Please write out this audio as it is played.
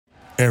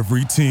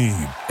Every team,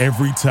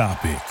 every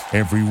topic,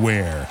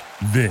 everywhere.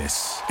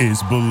 This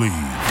is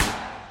Belisle.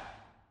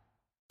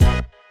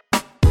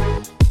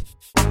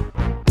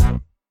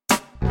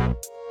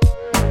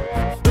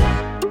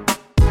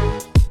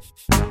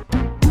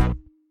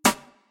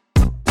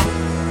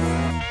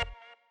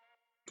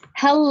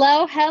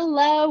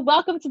 Hello.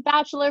 Welcome to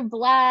Bachelor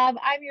Blab.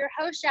 I'm your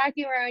host,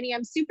 Jackie Maroney.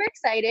 I'm super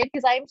excited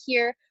because I'm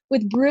here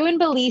with Bruin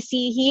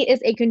Belisle. He is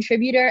a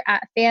contributor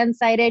at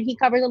Fansided. He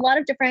covers a lot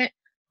of different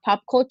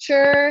pop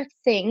culture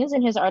things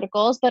in his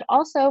articles, but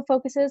also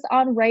focuses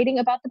on writing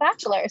about The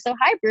Bachelor. So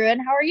hi, Bruin.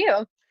 How are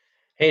you?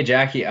 Hey,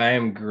 Jackie, I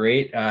am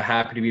great.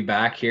 Happy to be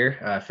back here.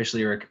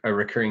 Officially a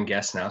recurring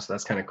guest now, so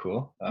that's kind of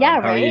cool.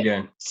 Yeah, How are you right?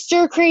 doing?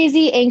 Stir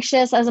crazy,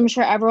 anxious, as I'm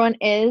sure everyone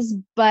is,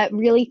 but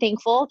really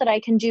thankful that I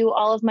can do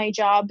all of my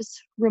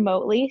jobs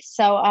remotely.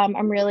 So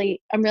I'm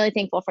really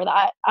thankful for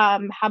that.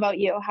 How about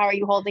you? How are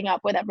you holding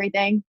up with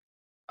everything?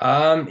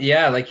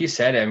 Yeah, like you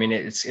said, I mean,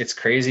 it's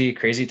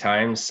crazy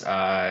times.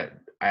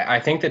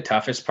 I think the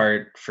toughest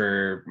part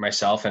for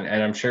myself and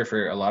I'm sure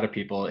for a lot of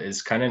people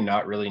is kind of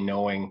not really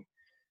knowing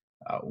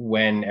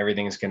when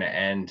everything's going to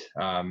end.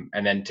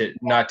 And then to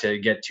not to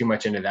get too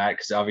much into that,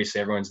 because obviously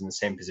everyone's in the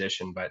same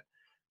position, but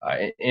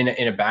in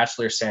a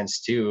Bachelor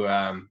sense too.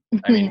 I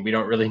mean, we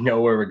don't really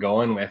know where we're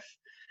going with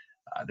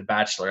the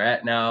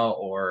Bachelorette now,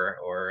 or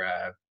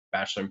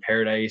Bachelor in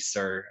Paradise,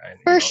 or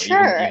For even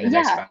sure. the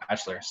next Yeah.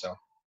 Bachelor. So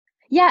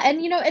Yeah. And,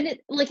 and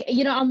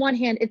it, on one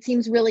hand, it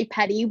seems really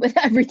petty with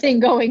everything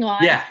going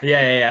on. yeah.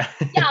 Yeah.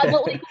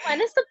 But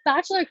when is The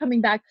Bachelor coming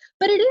back?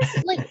 But it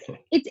is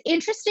it's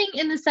interesting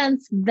in the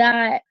sense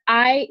that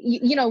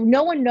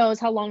no one knows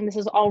how long this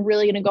is all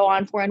really going to go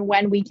on for and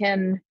when we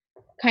can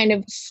kind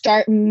of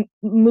start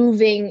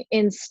moving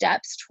in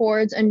steps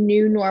towards a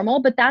new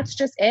normal. But that's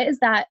just it, is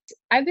that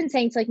I've been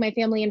saying to my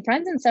family and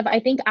friends and stuff, I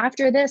think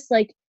after this,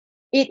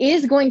 it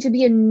is going to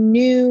be a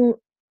new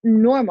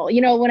normal.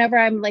 Whenever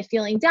I'm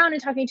feeling down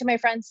and talking to my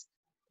friends,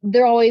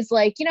 they're always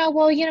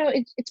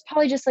it's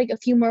probably just a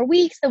few more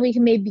weeks that we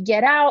can maybe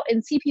get out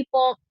and see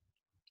people.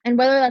 And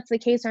whether that's the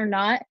case or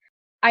not,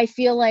 I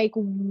feel like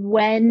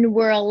when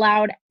we're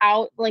allowed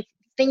out,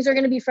 things are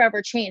going to be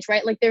forever changed,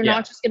 right? They're Yeah.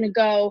 not just going to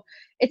go,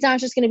 it's not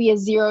just going to be a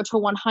 0 to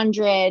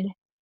 100.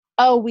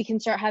 Oh, we can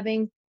start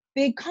having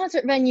big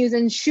concert venues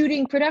and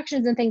shooting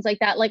productions and things like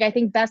that. I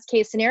think best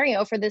case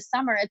scenario for this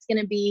summer, it's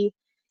going to be,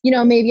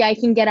 maybe I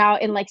can get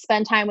out and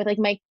spend time with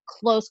my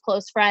close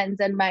friends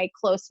and my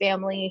close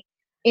family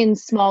in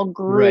small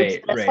groups.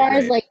 Right, But as right, far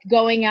as right.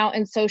 going out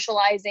and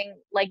socializing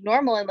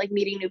normal and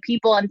meeting new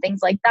people and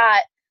things like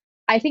that,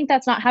 I think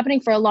that's not happening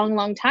for a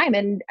long time.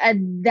 And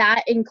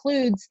that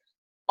includes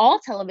all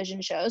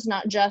television shows,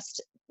 not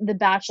just The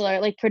Bachelor.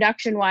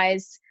 Production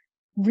wise,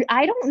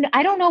 I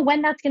don't know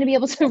when that's going to be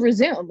able to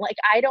resume.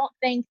 I don't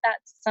think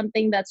that's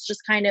something that's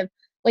just kind of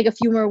a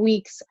few more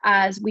weeks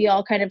as we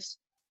all kind of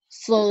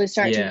slowly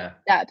start to make Yeah.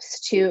 steps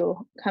to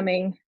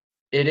coming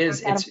It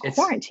is. out of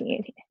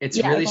quarantine. It's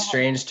Yeah, really go ahead.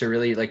 strange to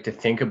really to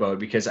think about,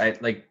 because I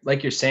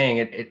like you're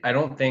saying I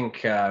don't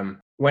think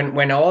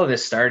when all of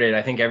this started,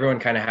 I think everyone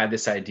kind of had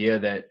this idea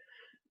that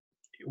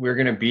we're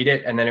going to beat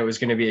it and then it was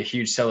going to be a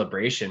huge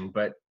celebration.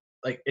 But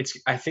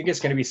I think it's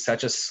going to be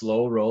such a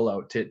slow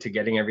rollout to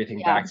getting everything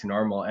Yeah. back to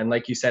normal. And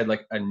like you said,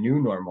 a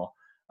new normal.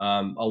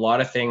 A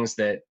lot of things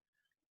that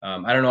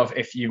I don't know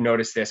if you've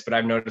noticed this, but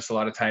I've noticed a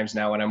lot of times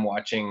now when I'm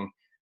watching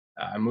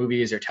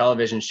movies or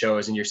television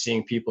shows and you're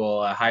seeing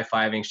people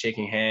high-fiving,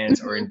 shaking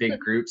hands, or in big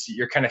groups,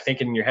 you're kind of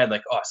thinking in your head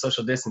oh,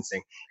 social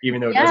distancing,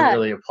 even though it doesn't Yeah.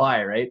 really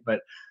apply, right? But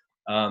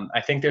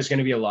I think there's going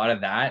to be a lot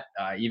of that,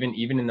 even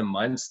in the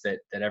months that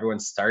everyone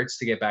starts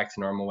to get back to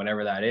normal,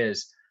 whenever that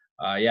is.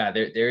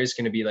 There is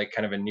going to be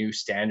kind of a new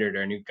standard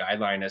or a new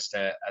guideline as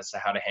to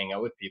how to hang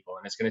out with people,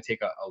 and it's going to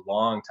take a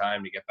long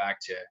time to get back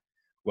to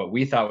what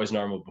we thought was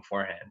normal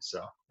beforehand.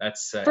 So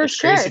that's For it's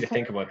crazy sure. to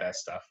think about that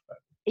stuff.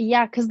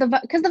 Yeah, because the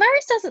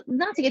virus doesn't,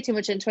 not to get too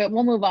much into it,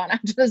 we'll move on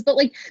after this, but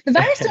the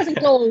virus doesn't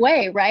go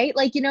away, right?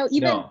 Even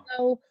No.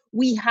 though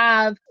we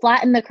have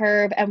flattened the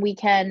curve and we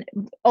can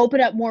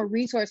open up more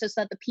resources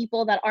so that the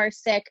people that are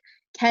sick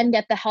can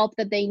get the help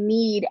that they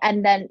need,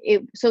 and then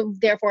so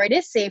therefore it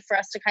is safe for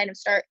us to kind of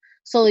start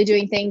slowly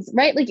doing things,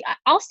 right?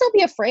 I'll still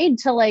be afraid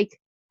to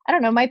I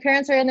don't know, my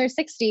parents are in their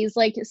 60s,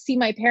 see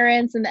my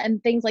parents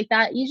and things like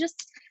that.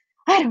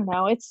 I don't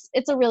know, it's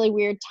a really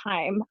weird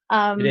time.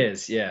 It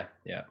is. Yeah.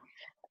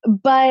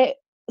 But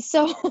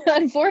so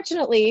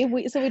unfortunately,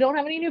 we don't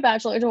have any new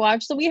Bachelor to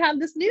watch. So we have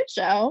this new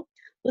show.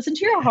 Listen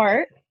to your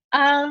heart.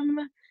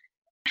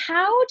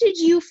 How did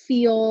you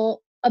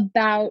feel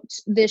about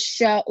this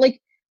show?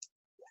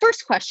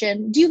 First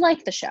question, do you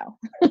like the show?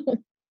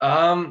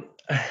 Um,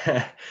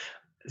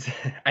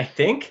 I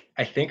think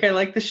I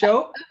like the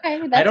show. Okay,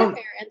 I that's a don't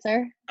fair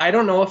answer. I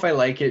don't know if I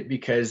like it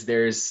because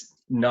there's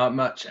not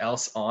much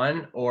else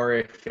on, or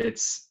if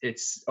it's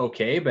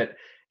okay, but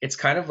it's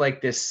kind of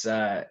like this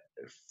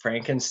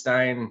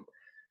Frankenstein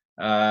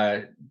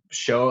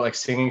show,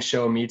 singing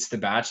show meets The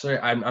Bachelor.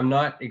 I'm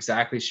not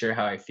exactly sure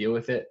how I feel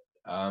with it.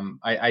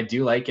 I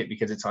do like it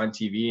because it's on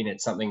TV and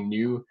it's something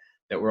new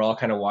that we're all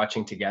kind of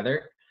watching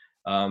together,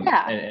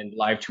 Yeah. and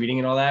live tweeting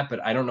and all that.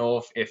 But I don't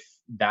know if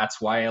that's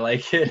why I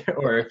like it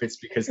or if it's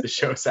because the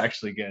show's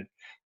actually good.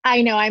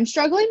 I know I'm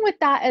struggling with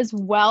that as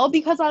well,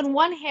 because on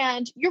one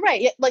hand, you're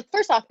right. Like,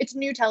 first off, it's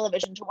new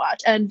television to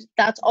watch, and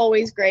that's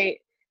always great.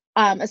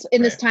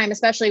 In this time,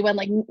 especially when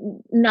like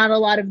not a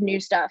lot of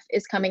new stuff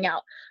is coming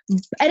out,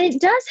 and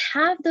it does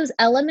have those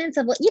elements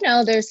of, you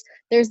know, there's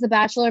the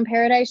Bachelor in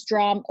Paradise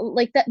drama,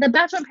 like the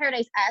Bachelor in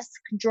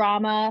Paradise-esque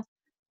drama,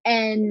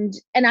 and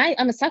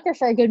I'm a sucker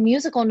for a good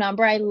musical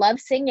number. I love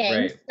singing.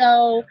 Right.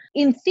 So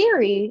in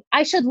theory,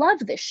 I should love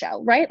this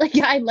show, right? Like,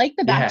 I like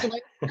The Bachelor.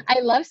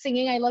 I love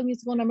singing. I love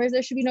musical numbers.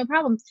 There should be no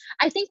problem.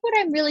 I think what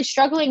I'm really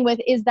struggling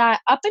with is that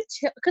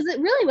because it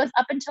really was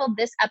up until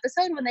this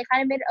episode when they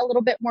kind of made it a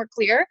little bit more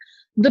clear,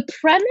 the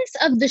premise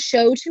of the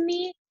show to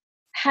me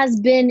has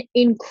been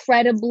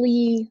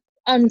incredibly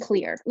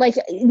unclear. Like,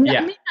 maybe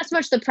not so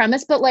much the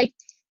premise, but like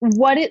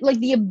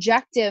the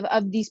objective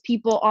of these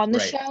people on the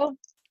show.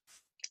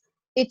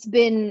 It's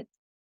been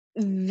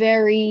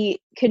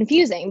very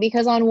confusing,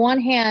 because on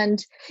one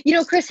hand, you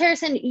know, Chris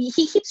Harrison, he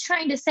keeps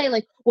trying to say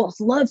like, well, it's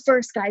love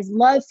first, guys,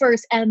 love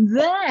first, and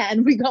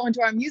then we go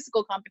into our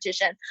musical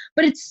competition.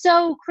 But it's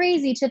so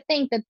crazy to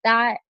think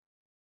that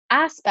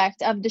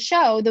aspect of the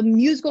show, the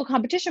musical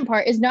competition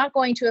part, is not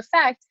going to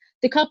affect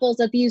the couples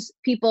that these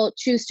people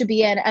choose to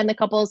be in and the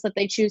couples that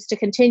they choose to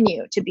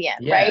continue to be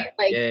in, right?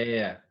 Like,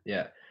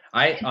 yeah.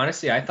 I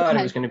honestly, I thought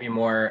it was going to be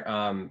more,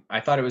 I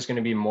thought it was going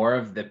to be more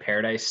of the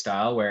Paradise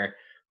style, where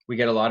we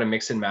get a lot of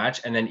mix and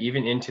match. And then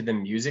even into the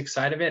music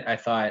side of it, I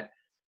thought,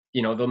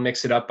 you know, they'll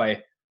mix it up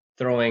by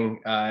throwing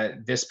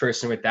this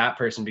person with that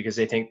person because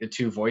they think the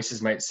two voices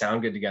might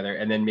sound good together.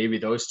 And then maybe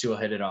those two will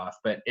hit it off.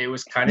 But it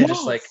was kind of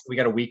just like, we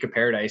got a week of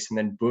Paradise and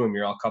then boom,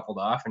 you're all coupled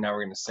off and now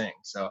we're going to sing.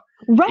 So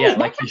yeah,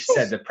 like you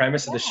said, the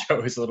premise of the show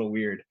is a little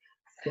weird.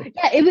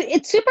 Yeah,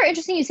 it's super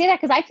interesting you say that,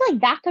 because I feel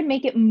like that could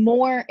make it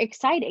more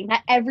exciting,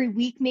 that every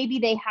week maybe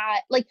they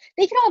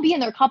can all be in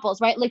their couples,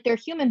 right? Like, they're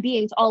human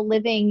beings all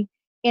living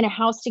in a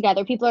house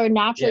together. People are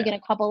naturally going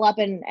to couple up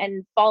and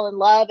fall in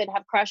love and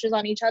have crushes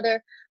on each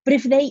other. But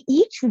if they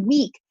each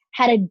week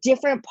had a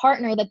different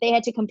partner that they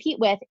had to compete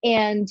with,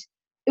 and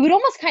it would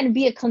almost kind of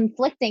be a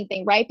conflicting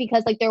thing, right?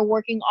 Because like they're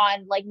working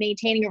on like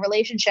maintaining a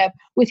relationship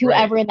with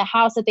whoever in the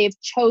house that they've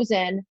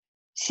chosen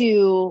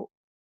to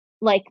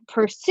like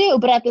pursue,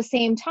 but at the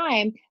same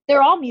time,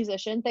 they're all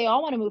musicians. They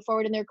all want to move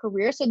forward in their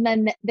career. So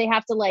then they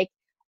have to like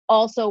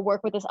also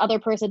work with this other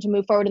person to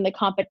move forward in the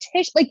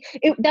competition. Like,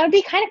 that would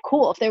be kind of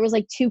cool if there was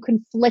like two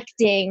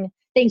conflicting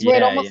things where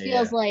it almost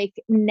feels like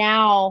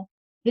now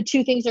the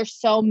two things are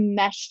so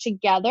meshed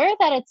together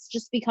that it's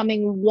just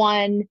becoming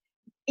one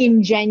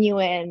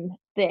ingenuine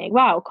thing.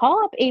 Wow,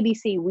 call up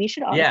ABC. We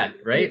should all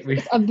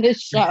of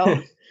this show.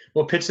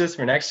 We'll pitch this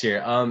for next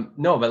year.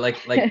 No, but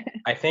like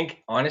I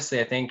think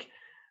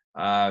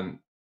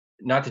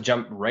not to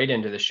jump right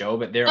into the show,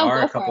 but there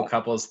are a couple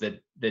couples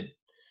that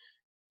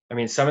I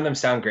mean, some of them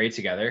sound great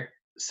together,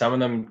 some of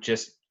them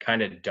just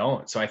kind of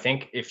don't. So I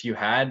think if you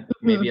had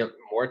maybe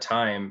more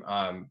time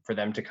for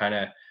them to kind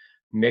of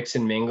mix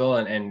and mingle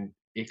and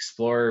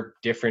explore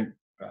different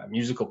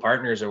musical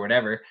partners or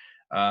whatever,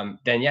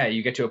 then yeah,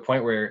 you get to a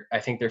point where I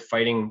think they're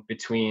fighting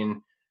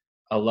between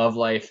a love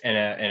life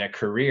and a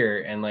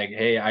career, and like,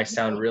 hey, I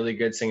sound really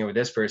good singing with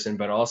this person,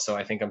 but also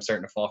I think I'm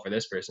starting to fall for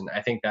this person.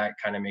 I think that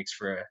kind of makes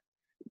for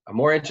a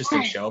more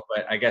interesting show,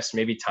 but I guess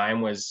maybe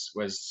time was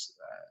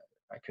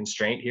a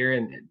constraint here,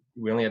 and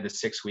we only had the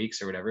 6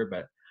 weeks or whatever.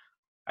 But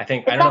I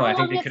think I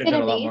think they could have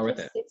done a lot more with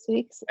it. 6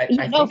 weeks. I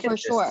think for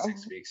sure.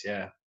 6 weeks,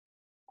 yeah.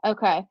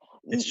 Okay.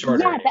 It's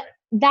shorter. Yeah, anyway.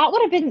 That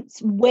would have been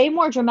way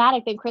more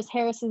dramatic than Chris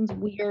Harrison's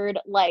weird,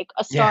 like,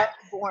 A Star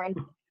Is Born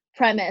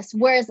premise.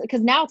 Whereas,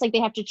 because now it's like they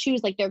have to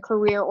choose like their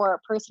career or a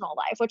personal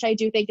life, which I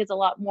do think is a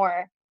lot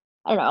more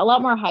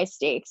high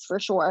stakes for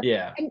sure.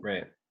 Yeah,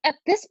 right. At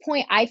this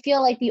point, I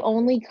feel like the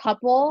only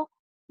couple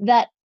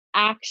that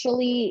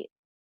actually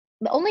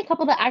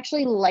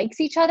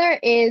likes each other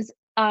is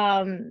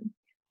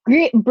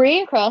Brie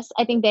and Chris.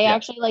 I think they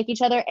actually like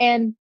each other,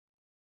 and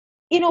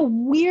in a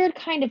weird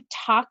kind of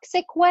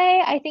toxic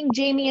way, I think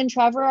Jamie and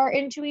Trevor are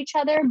into each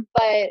other,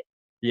 but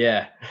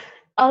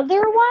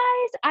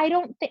otherwise, I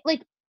don't think,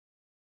 like,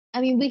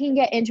 I mean, we can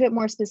get into it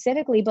more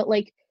specifically, but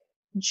like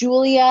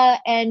Julia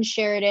and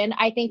Sheridan,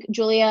 I think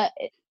Julia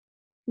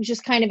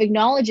just kind of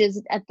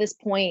acknowledges at this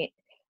point,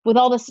 with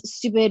all this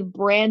stupid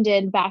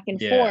Brandon back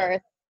and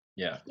forth,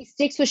 he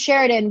sticks with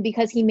Sheridan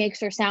because he makes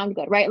her sound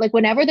good, right? Like,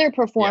 whenever they're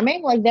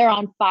performing, like, they're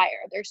on fire.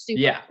 They're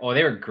super. Yeah. Oh,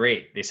 they were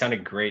great. They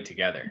sounded great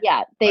together.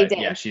 Yeah, they did.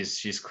 Yeah,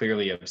 she's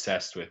clearly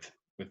obsessed with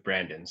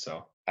Brandon.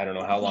 So I don't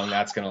know how long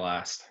that's gonna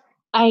last.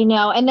 I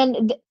know. And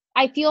then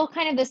I feel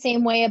kind of the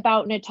same way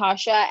about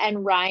Natasha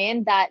and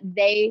Ryan, that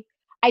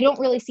I don't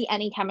really see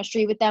any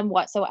chemistry with them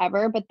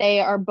whatsoever, but they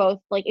are both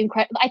like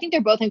I think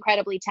they're both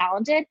incredibly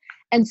talented.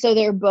 And so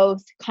they're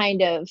both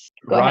kind of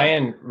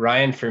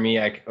Ryan for me,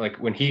 like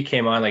when he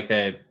came on, like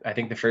I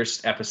think the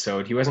first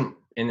episode, he wasn't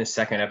in the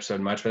second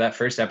episode much, but that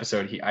first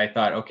episode, I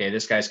thought, okay,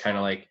 this guy's kind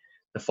of like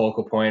the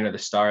focal point or the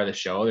star of the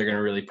show. They're going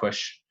to really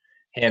push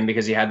him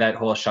because he had that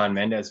whole Shawn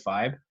Mendes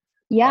vibe.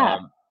 Yeah.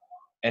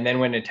 And then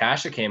when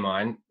Natasha came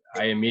on,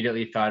 I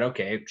immediately thought,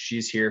 okay,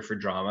 she's here for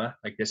drama.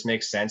 Like, this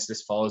makes sense.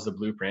 This follows the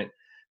blueprint.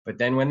 But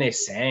then when they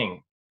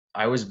sang,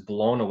 I was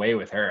blown away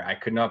with her. I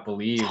could not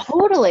believe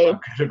Totally how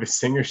good of a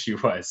singer she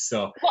was.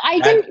 So well, I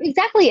didn't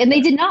exactly, and they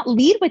did not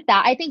lead with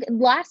that. I think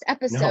last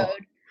episode no.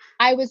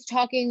 I was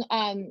talking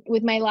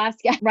with my last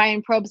guest,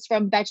 Ryan Probst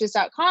from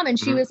Betches.com, and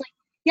she Mhm. was like,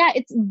 yeah,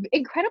 it's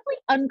incredibly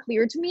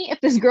unclear to me if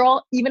this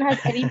girl even has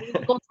any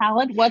musical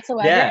talent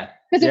whatsoever. Yeah.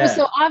 Because it was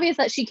Yeah. so obvious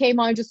that she came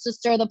on just to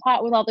stir the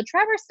pot with all the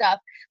Trevor stuff.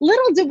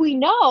 Little did we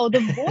know the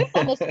voice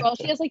on this girl,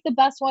 she has like the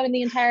best one in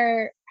the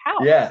entire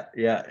house.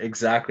 Yeah,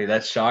 exactly.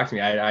 That shocked me.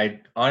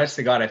 I honest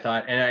to God, I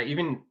thought, and I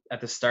even at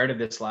the start of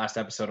this last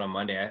episode on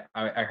Monday,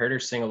 I heard her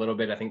sing a little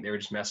bit. I think they were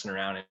just messing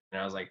around, and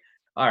I was like,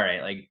 all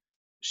right, like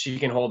she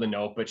can hold a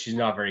note, but she's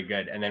not very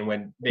good. And then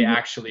when they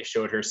actually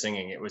showed her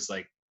singing, it was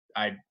like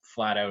I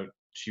flat out,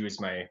 she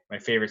was my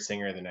favorite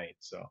singer of the night.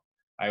 So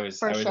I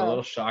was a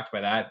little shocked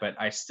by that, but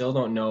I still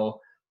don't know.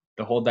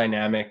 The whole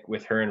dynamic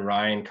with her and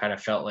Ryan kind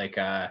of felt like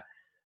a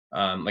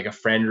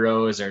friend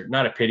rose, or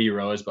not a pity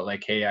rose, but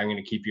like, hey, I'm going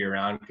to keep you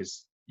around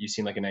because you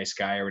seem like a nice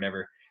guy or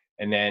whatever.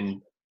 And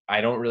then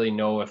I don't really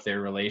know if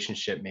their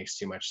relationship makes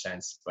too much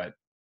sense, but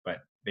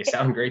they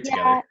sound great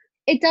together.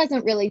 It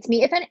doesn't really to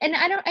me. And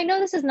I know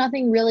this is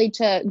nothing really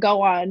to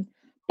go on,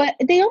 but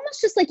they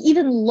almost just like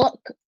even look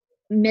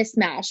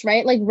mismatched,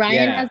 right? Like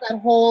Ryan has that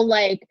whole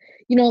like,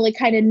 you know, like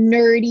kind of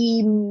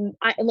nerdy,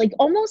 like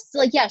almost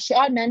like, yeah,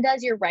 Shawn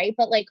Mendes, you're right,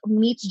 but like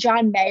meets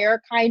John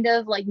Mayer kind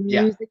of like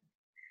music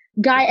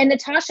guy. And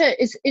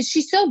Natasha is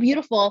she's so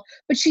beautiful,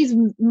 but she's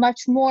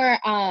much more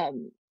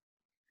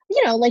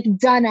you know, like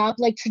done up,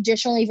 like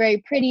traditionally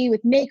very pretty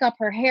with makeup,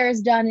 her hair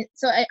is done.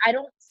 So I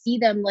don't see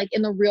them like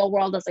in the real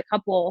world as a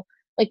couple.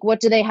 Like, what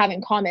do they have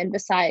in common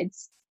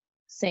besides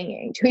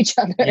singing to each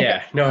other?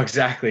 Yeah, no,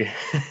 exactly.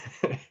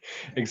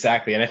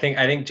 Exactly. And I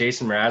think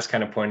Jason Mraz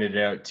kind of pointed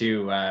it out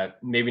too,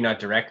 maybe not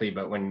directly,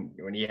 but when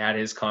he had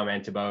his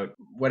comment about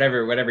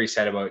whatever he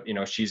said about, you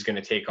know, she's going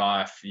to take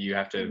off, you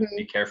have to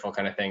be careful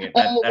kind of thing.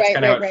 That's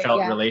kind of how it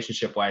felt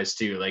relationship wise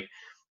too. Like,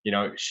 you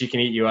know, she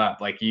can eat you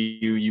up. Like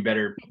you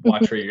better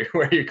watch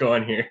where you're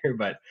going here.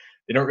 But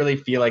they don't really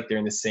feel like they're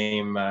in the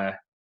same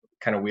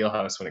kind of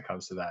wheelhouse when it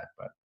comes to that.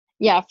 But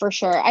yeah, for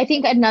sure. I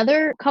think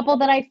another couple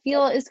that I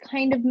feel is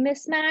kind of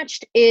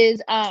mismatched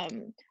is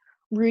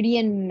Rudy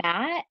and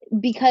Matt,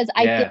 because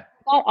I think it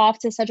got off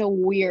to such a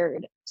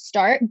weird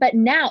start. But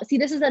now, see,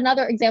 this is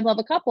another example of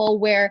a couple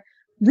where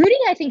Rudy,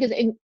 I think,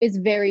 is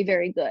very,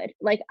 very good.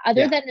 Like,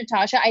 other than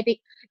Natasha, I think,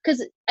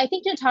 because I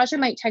think Natasha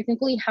might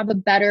technically have a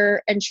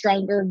better and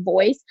stronger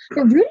voice,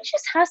 but Rudy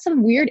just has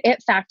some weird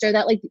it factor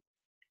that, like,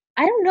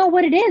 I don't know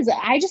what it is.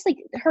 I just like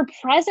her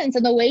presence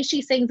and the way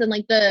she sings and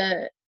like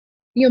the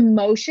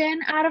emotion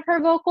out of her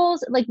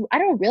vocals. Like, I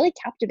don't know, really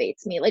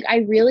captivates me. Like,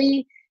 I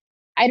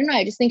don't know.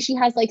 I just think she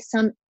has like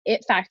some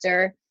it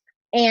factor.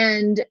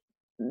 And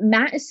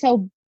Matt is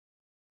so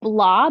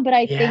blah, but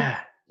I think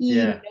he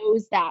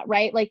knows that,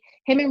 right? Like,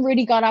 him and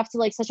Rudy got off to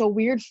like such a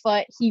weird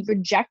foot. He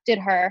rejected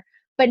her,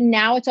 but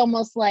now it's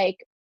almost like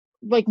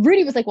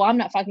Rudy was like, well, I'm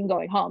not fucking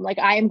going home. Like,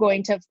 I am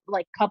going to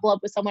like couple up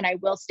with someone. I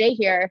will stay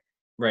here.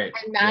 Right.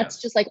 And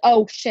Matt's just like,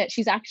 oh shit,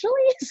 she's actually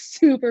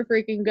super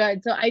freaking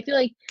good. So I feel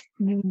like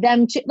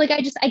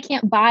I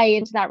can't buy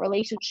into that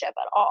relationship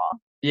at all.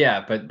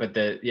 Yeah, but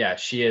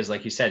she is,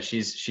 like you said,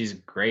 she's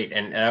great.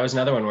 And that was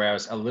another one where I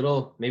was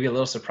maybe a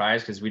little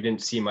surprised because we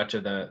didn't see much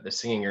of the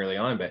singing early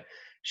on, but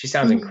she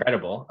sounds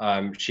incredible.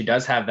 She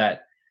does have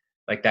that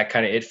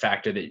kind of it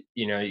factor that,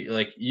 you know,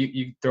 like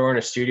you throw in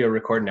a studio,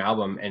 record an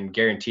album, and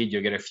guaranteed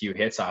you'll get a few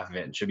hits off of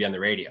it and she'll be on the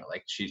radio.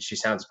 Like, she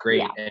sounds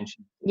great and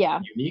she's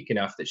unique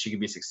enough that she could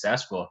be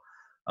successful.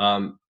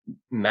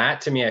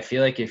 Matt, to me, I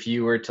feel like if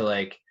you were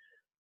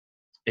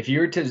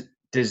to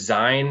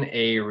design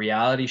a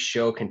reality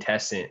show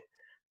contestant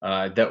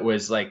that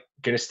was like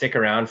going to stick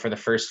around for the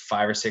first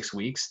 5 or 6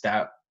 weeks,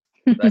 that's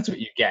what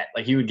you get.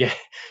 Like,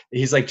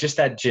 he's like just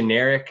that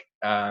generic,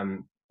 you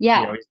know,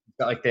 he's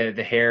got like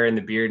the hair and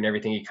the beard and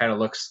everything. He kind of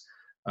looks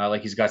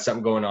like he's got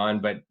something going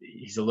on, but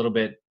he's a little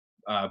bit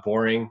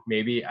boring.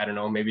 Maybe, I don't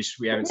know, maybe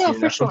we haven't seen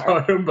enough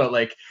about him, but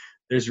like,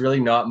 there's really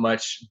not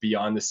much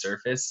beyond the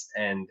surface.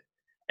 And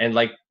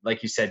like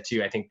you said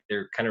too, I think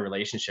their kind of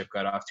relationship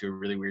got off to a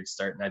really weird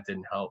start, and that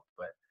didn't help.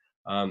 But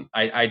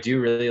I do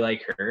really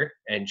like her,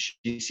 and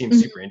she seems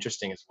super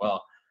interesting as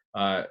well.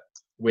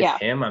 With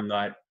him, I'm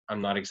not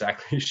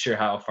exactly sure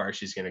how far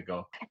she's gonna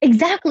go.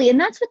 Exactly, and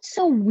that's what's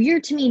so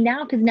weird to me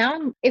now. Because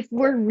now, if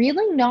we're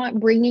really not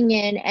bringing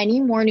in any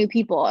more new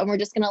people, and we're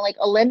just gonna like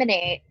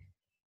eliminate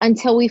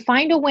until we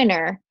find a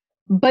winner,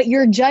 but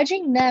you're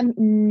judging them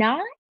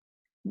not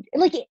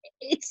like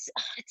it's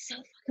so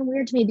fucking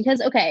weird to me.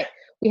 Because okay,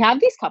 we have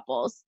these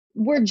couples,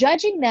 we're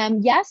judging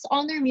them, yes,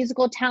 on their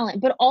musical talent,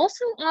 but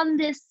also on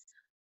this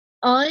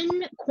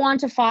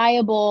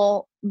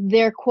unquantifiable,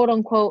 their quote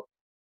unquote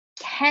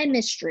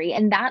chemistry,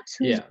 and that's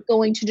who's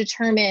going to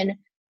determine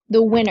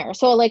the winner.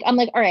 So like, I'm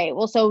like, all right,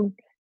 well, so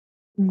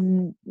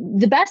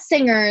the best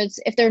singers,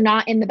 if they're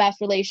not in the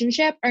best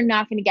relationship, are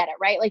not going to get it,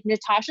 right? Like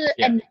Natasha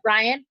and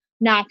Brian,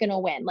 not going to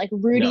win. Like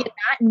Rudy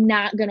and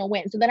not going to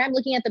win. So then I'm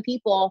looking at the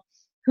people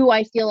who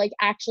I feel like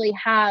actually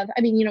have,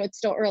 I mean, it's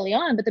still early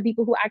on, but the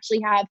people who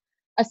actually have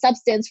a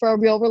substance for a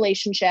real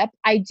relationship,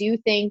 I do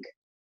think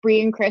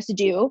Brie and Chris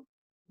do,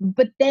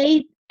 but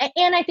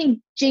and I think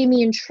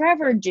Jamie and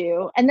Trevor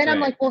do. And then I'm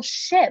like, well,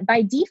 shit,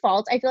 by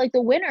default, I feel like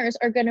the winners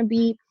are going to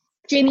be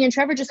Jamie and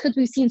Trevor just because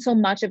we've seen so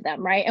much of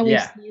them, right? And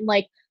we've seen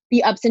like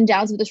the ups and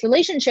downs of this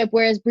relationship,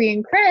 whereas Brie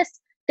and Chris,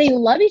 they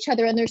love each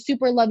other and they're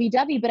super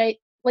lovey-dovey. But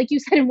like you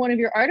said in one of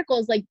your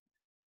articles, like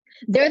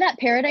they're that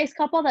paradise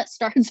couple that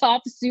starts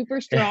off super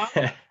strong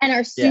and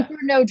are super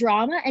no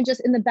drama and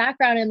just in the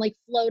background and like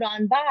float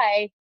on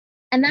by.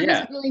 And that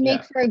doesn't really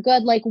make for a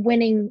good like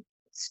winning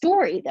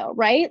story though,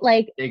 right?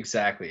 Like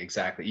exactly.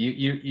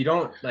 You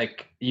don't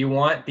like, you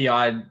want the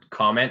odd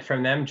comment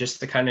from them just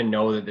to kind of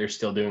know that they're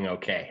still doing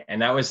okay.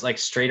 And that was like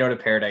straight out of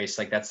Paradise.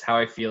 Like that's how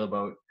I feel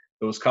about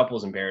those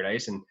couples in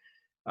Paradise. And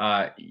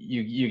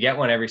you get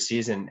one every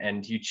season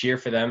and you cheer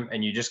for them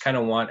and you just kind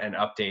of want an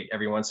update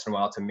every once in a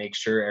while to make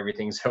sure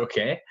everything's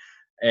okay.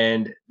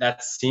 And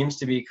that seems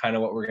to be kind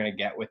of what we're going to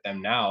get with them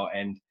now.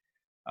 And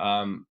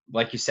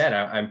like you said,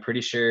 I'm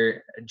pretty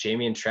sure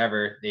Jamie and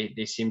Trevor,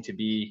 they seem to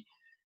be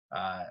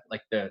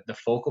like the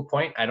focal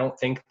point. I don't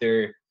think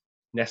they're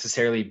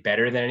necessarily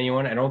better than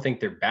anyone. I don't think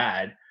they're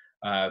bad,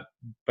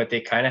 but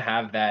they kind of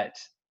have that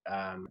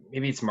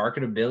maybe it's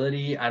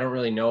marketability. I don't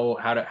really know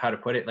how to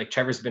put it. Like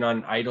Trevor's been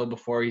on Idol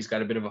before. He's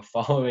got a bit of a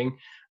following.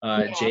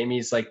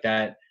 Jamie's like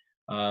that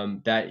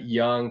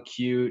young,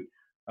 cute,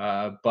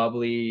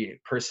 bubbly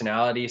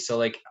personality. So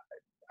like,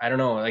 I don't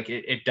know, like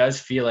it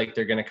does feel like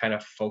they're going to kind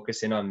of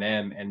focus in on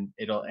them and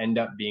it'll end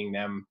up being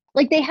them.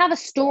 Like they have a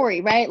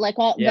story, right? Like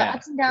all the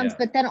ups and downs,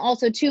 but then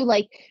also too,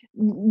 like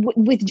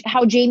with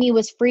how Jamie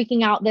was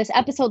freaking out this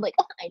episode, like,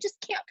 oh, I just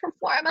can't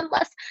perform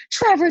unless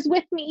Trevor's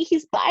with me.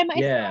 He's by my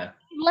side.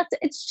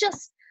 It's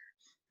just,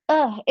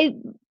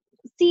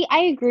 see, I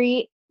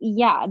agree.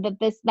 Yeah,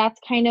 that's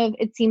kind of,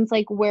 it seems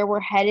like where we're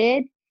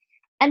headed.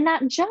 And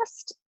that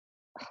just,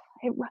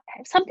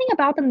 something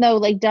about them though,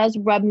 like does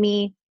rub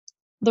me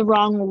the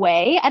wrong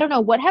way. I don't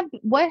know, what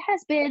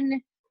has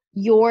been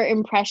your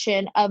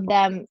impression of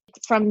them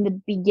from the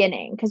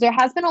beginning? Because there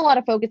has been a lot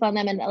of focus on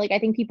them and like I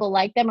think people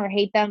like them or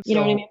hate them, you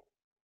know what I mean?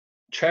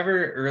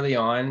 Trevor early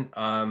on,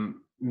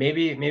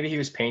 maybe he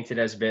was painted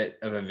as a bit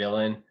of a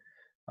villain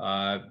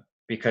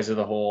because of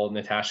the whole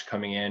Natasha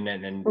coming in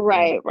and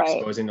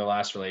exposing the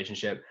last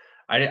relationship.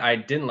 I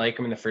didn't like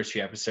him in the first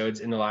few episodes.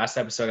 In the last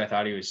episode I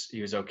thought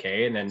he was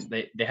okay, and then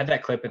they had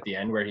that clip at the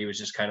end where he was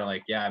just kind of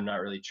like, yeah, I'm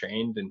not really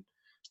trained, and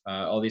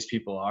all these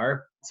people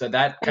are. So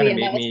that kind of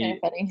made me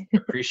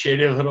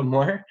appreciate it a little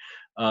more.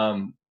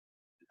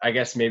 I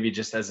guess maybe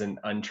just as an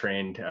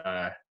untrained,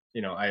 I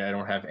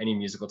don't have any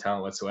musical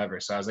talent whatsoever.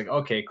 So I was like,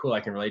 okay, cool.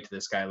 I can relate to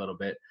this guy a little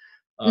bit.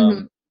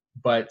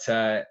 But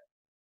I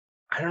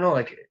don't know,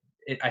 like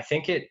I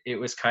think it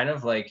was kind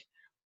of like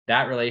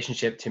that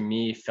relationship to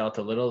me felt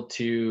a little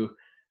too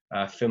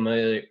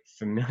familiar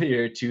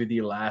to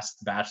the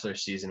last Bachelor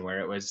season, where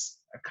it was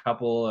a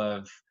couple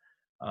of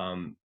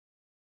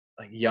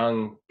like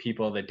young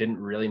people that didn't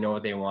really know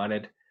what they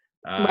wanted,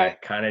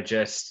 kind of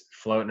just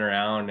floating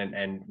around,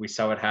 and we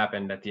saw what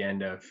happened at the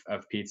end of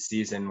Pete's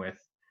season with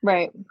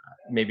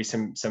maybe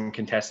some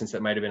contestants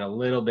that might have been a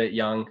little bit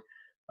young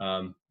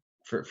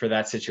for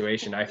that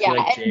situation. I feel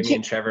like Jamie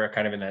and Trevor are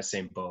kind of in that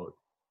same boat.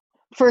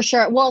 For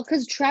sure. Well,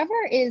 because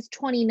Trevor is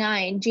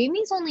 29,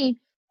 Jamie's only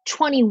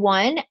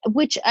 21,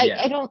 which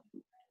I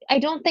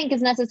don't think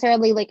is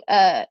necessarily like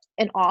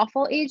an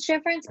awful age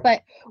difference,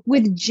 but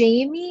with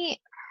Jamie,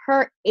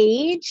 her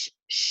age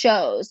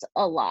shows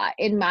a lot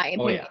in my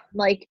opinion.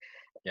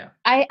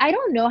 I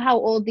don't know how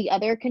old the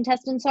other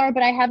contestants are,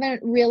 but I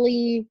haven't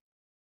really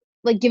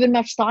like given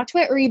much thought to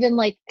it or even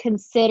like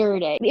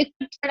considered it. It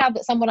could turn out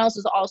that someone else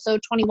is also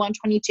 21,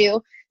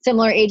 22,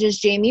 similar age as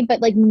Jamie,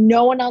 but like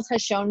no one else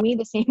has shown me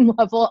the same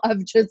level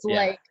of just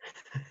like,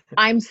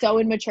 I'm so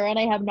immature and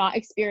I have not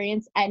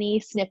experienced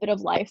any snippet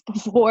of life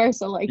before.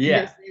 So like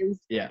this is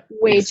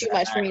way too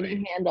much for me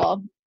to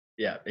handle.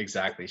 Yeah,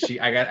 exactly.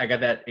 I got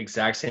that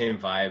exact same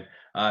vibe.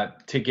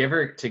 To give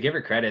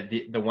her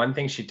credit, the one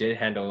thing she did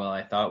handle well,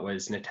 I thought,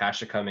 was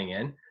Natasha coming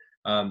in.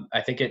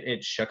 I think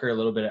it shook her a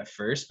little bit at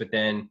first, but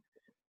then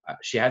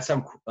she had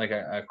some like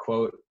a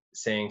quote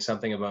saying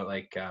something about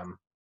like I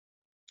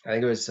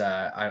think it was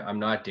I'm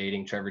not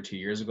dating Trevor 2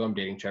 years ago, I'm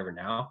dating Trevor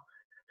now,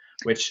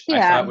 which I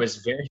thought was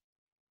very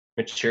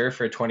mature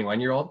for a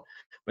 21-year-old.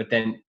 But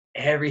then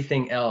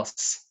everything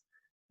else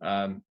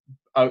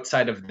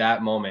outside of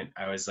that moment,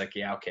 I was like,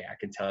 yeah, okay, I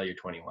can tell you're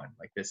 21.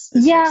 Like this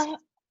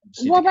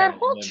well, that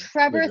whole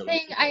Trevor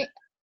thing,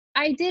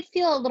 I did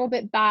feel a little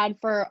bit bad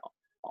for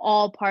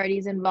all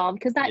parties involved,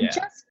 because that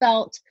just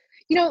felt,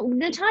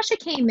 Natasha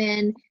came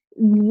in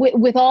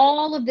with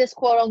all of this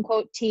quote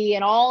unquote tea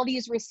and all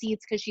these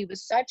receipts because she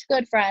was such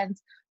good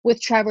friends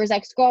with Trevor's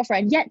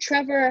ex-girlfriend, yet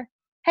Trevor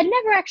had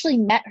never actually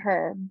met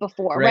her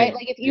before, right?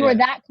 Like if you were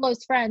that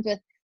close friends with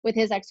with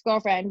his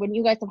ex-girlfriend, when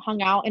you guys have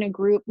hung out in a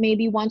group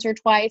maybe once or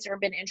twice or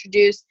been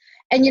introduced,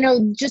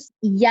 and just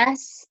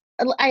yes,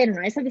 I don't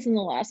know, I said this in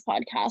the last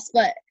podcast,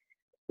 but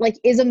like,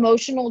 is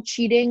emotional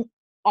cheating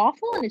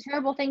awful and a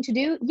terrible thing to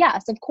do?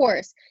 Yes, of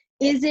course.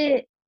 Is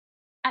it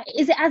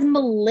as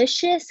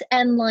malicious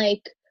and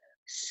like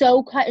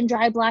so cut and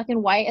dry, black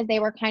and white as they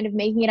were kind of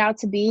making it out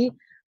to be?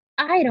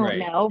 I don't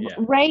know,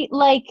 right?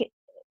 Like,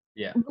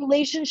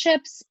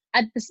 relationships,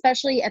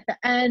 especially at the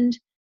end,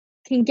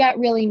 can get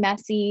really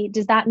messy.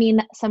 Does that mean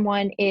that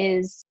someone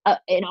is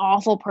an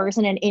awful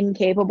person and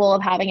incapable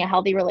of having a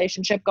healthy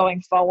relationship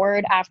going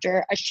forward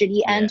after a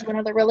shitty end to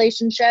another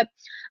relationship?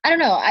 I don't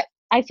know.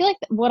 I feel like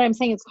what I'm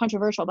saying is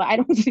controversial, but I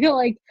don't feel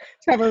like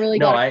Trevor really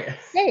got a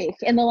mistake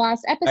in the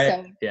last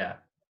episode.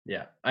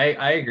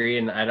 I agree,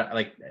 and I don't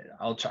like.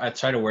 I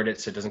try to word it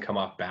so it doesn't come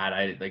off bad.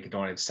 I don't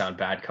want it to sound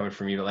bad coming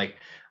from you, but like,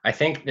 I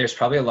think there's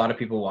probably a lot of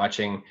people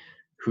watching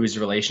whose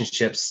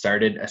relationships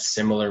started a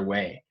similar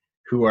way,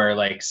 who are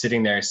like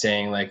sitting there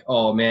saying like,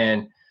 oh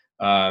man,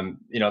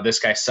 this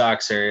guy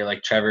sucks, or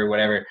like Trevor,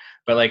 whatever.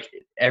 But like,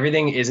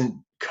 everything isn't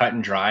cut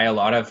and dry. A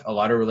lot of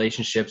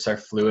relationships are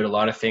fluid. A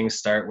lot of things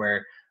start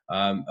where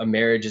a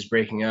marriage is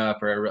breaking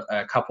up, or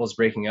a couple is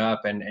breaking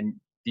up, and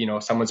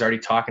someone's already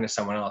talking to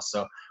someone else.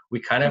 So we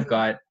kind of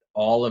got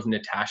all of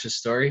Natasha's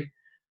story,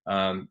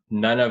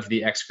 none of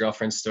the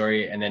ex-girlfriend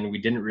story, and then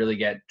we didn't really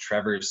get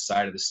Trevor's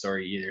side of the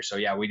story either. So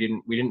yeah, we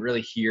didn't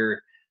really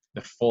hear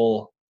the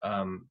full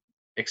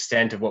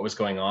extent of what was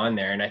going on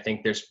there. And I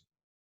think there's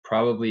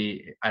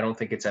probably, I don't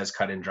think it's as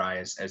cut and dry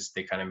as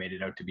they kind of made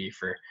it out to be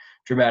for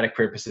dramatic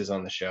purposes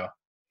on the show.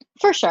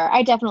 For sure.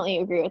 I definitely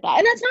agree with that.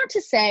 And that's not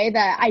to say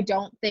that I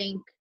don't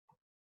think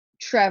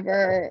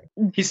Trevor,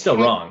 he's still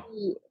wrong.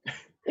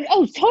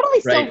 Totally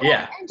still right, wrong.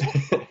 Yeah.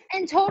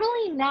 and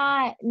totally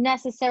not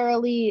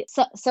necessarily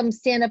some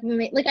stand-up.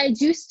 Like, I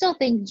do still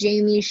think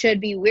Jamie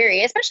should be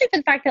weary, especially for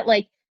the fact that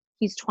like,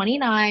 he's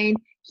 29.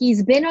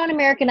 He's been on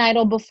American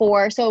Idol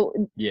before. So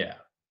yeah,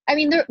 I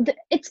mean,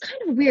 it's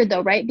kind of weird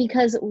though, right?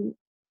 Because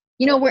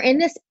we're in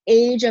this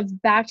age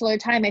of Bachelor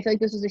time. I feel like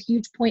this was a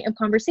huge point of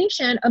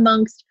conversation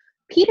amongst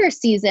Peter's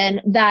season,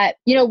 that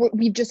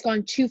we've just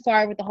gone too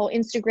far with the whole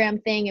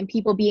Instagram thing and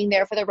people being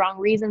there for the wrong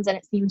reasons, and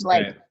it seems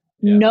like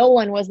no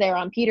one was there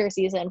on Peter's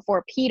season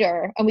for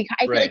Peter, and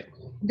I feel like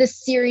the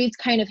series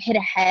kind of hit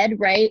ahead,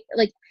 right?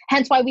 Like,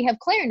 hence why we have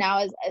Claire now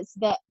as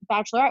the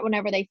Bachelorette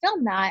whenever they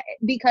film that,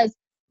 because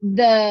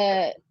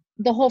the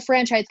whole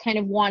franchise kind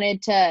of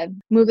wanted to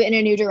move it in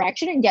a new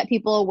direction and get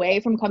people away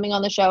from coming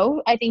on the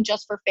show, I think,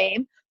 just for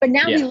fame. But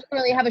now we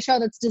literally have a show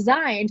that's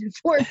designed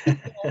for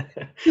people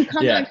who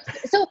come on.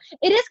 So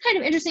it is kind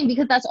of interesting,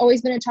 because that's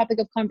always been a topic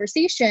of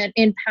conversation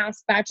in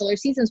past Bachelor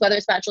seasons, whether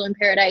it's Bachelor in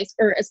Paradise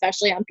or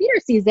especially on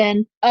Peter's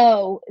season.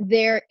 Oh,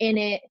 they're in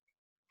it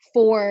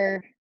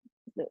for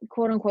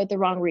quote unquote the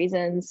wrong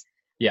reasons.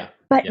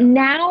 But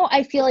now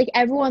I feel like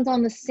everyone's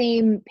on the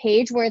same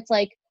page, where it's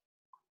like,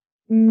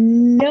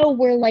 no,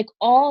 we're like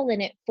all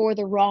in it for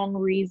the wrong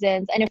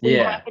reasons. And if we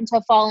happen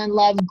to fall in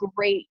love,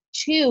 great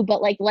too.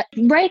 But like,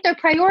 their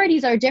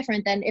priorities are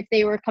different than if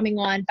they were coming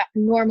on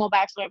normal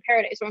Bachelor in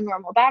Paradise or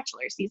normal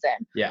Bachelor season.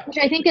 Which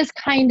I think is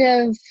kind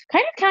of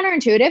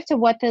counterintuitive to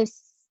what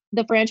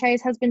the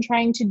franchise has been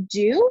trying to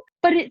do,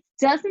 but it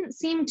doesn't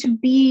seem to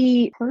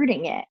be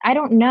hurting it. I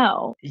don't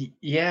know.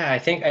 Yeah, I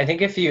think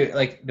if you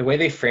like the way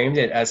they framed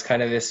it as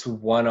kind of this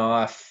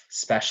one-off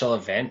special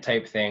event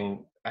type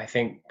thing, I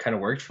think kind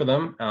of worked for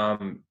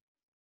them.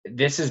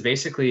 This is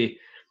basically,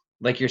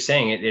 like you're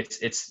saying,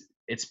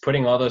 it's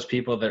putting all those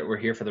people that were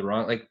here for the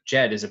wrong, like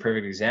Jed is a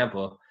perfect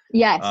example.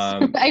 Yes,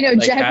 I know,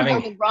 like Jed was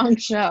on the wrong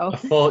show.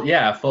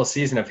 A full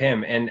season of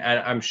him, and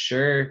I'm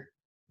sure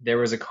there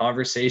was a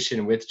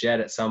conversation with Jed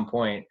at some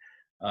point.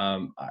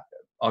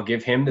 I'll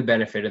give him the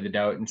benefit of the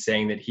doubt in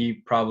saying that he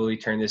probably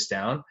turned this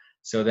down.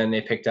 So then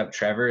they picked up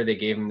Trevor. They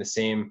gave him the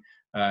same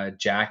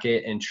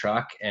jacket and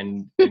truck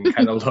and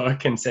kind of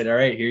look, and said, all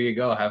right, here you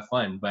go, have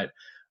fun. But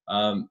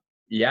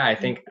I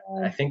think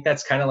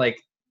that's kind of like,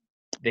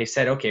 they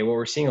said, okay, well,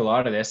 we're seeing a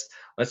lot of this,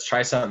 let's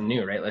try something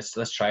new, right?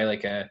 Let's try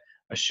like a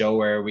show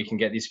where we can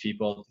get these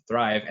people to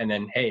thrive, and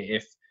then hey,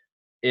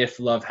 if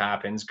love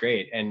happens,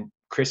 great. And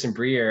Chris and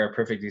Brie are a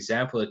perfect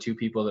example of two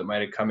people that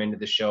might have come into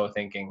the show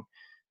thinking,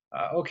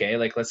 okay,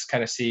 like, let's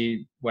kind of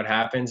see what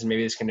happens, and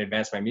maybe this can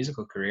advance my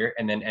musical career,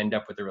 and then end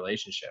up with a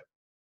relationship.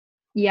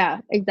 Yeah,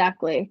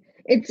 exactly.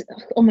 It's,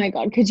 oh my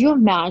God, could you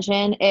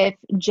imagine if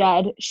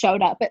Jed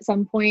showed up at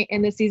some point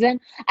in the season?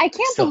 I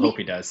can't Still hope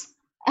he does.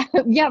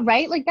 Yeah,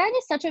 right? Like, that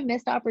is such a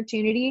missed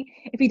opportunity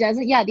if he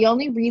doesn't. Yeah, the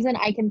only reason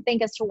I can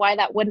think as to why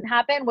that wouldn't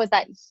happen was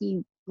that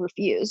he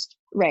refused,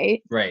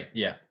 right? Right,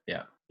 yeah.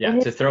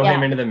 To throw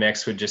him into the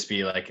mix would just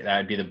be like, that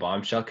would be the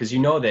bombshell, because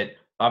that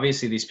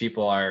obviously these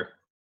people are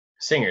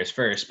singers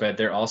first, but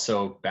they're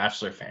also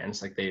Bachelor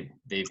fans. Like they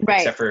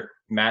except for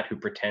Matt, who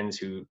pretends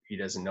he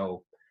doesn't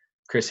know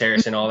Chris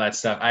Harrison, all that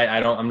stuff.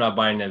 I'm not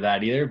buying into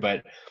that either,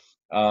 but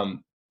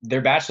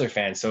they're Bachelor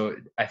fans. So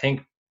I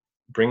think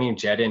bringing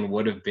Jed in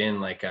would have been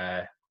like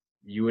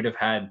you would have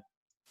had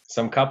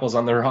some couples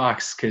on the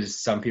rocks,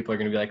 because some people are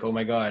going to be like, oh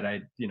my God,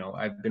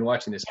 I've been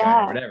watching this guy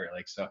or Yeah. whatever.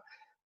 Like, so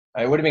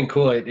it would have been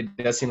cool. It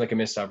does seem like a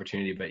missed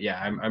opportunity, but yeah,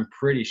 I'm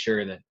pretty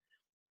sure that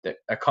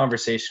a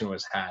conversation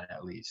was had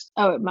at least.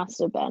 Oh, it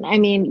must have been. I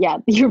mean, yeah,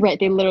 you're right.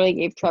 They literally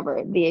gave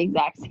Trevor the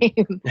exact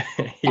same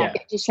Yeah.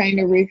 package, just trying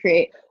to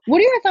recreate. What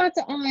are your thoughts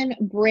on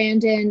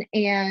Brandon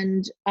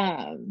and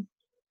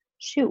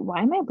shoot,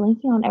 why am I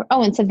blanking on?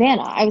 Oh, and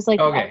Savannah. I was like,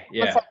 Okay.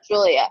 what's Yeah. up,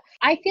 Julia?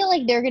 I feel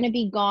like they're going to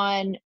be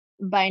gone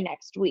by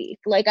next week.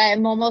 Like, I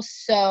am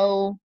almost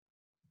so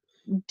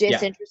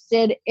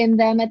disinterested in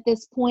them at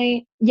this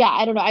point. Yeah,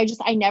 I don't know.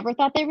 I never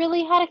thought they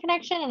really had a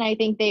connection. And I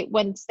think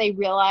once they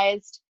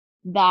realized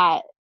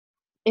that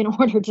in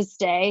order to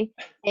stay,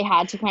 they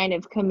had to kind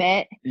of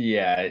commit.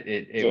 Yeah.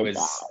 It was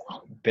a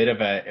bit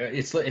of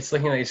it's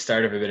looking like the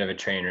start of a bit of a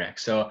train wreck.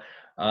 So,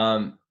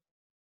 I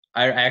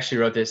actually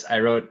wrote this. I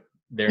wrote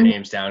their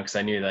names down because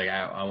I knew like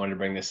I wanted to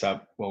bring this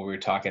up while we were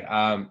talking.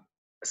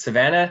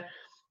 Savannah,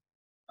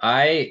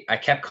 I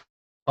kept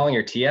calling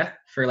her Tia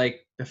for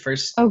like the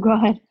first Oh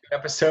God.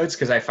 episodes,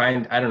 because I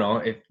don't know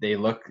if they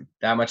look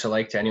that much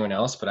alike to anyone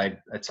else, but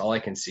that's all I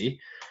can see.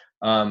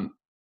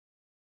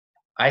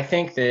 I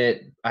think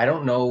that I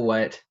don't know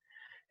what,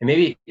 and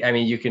maybe, I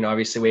mean, you can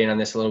obviously weigh in on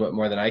this a little bit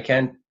more than I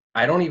can.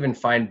 I don't even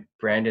find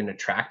Brandon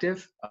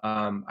attractive.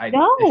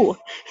 No.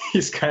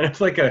 He's kind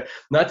of like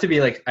not to be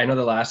like, I know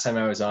the last time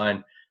I was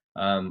on,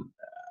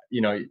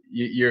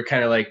 you're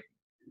kind of like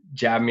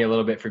jabbing me a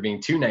little bit for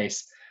being too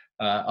nice.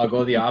 I'll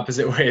go the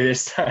opposite way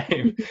this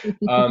time.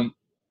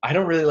 I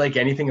don't really like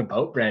anything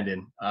about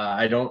Brandon.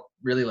 I don't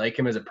really like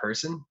him as a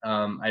person.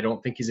 I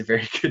don't think he's a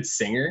very good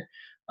singer.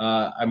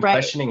 I'm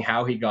questioning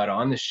how he got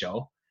on the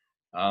show,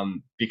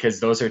 because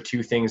those are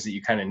two things that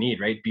you kind of need,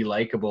 right? Be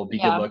likable, be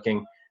good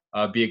looking,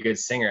 be a good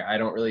singer. I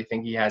don't really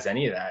think he has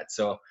any of that.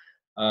 So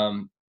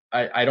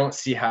I don't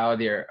see how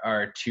there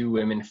are two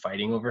women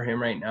fighting over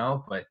him right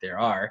now, but there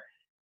are.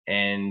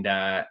 And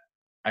I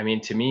mean,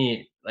 to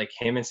me, like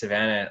him and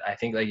Savannah, I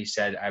think, like you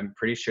said, I'm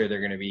pretty sure they're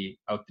going to be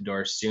out the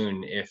door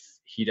soon if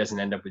he doesn't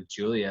end up with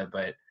Julia.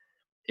 But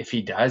if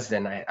he does,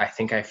 then I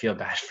think I feel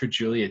bad for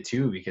Julia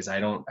too, because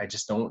I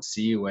just don't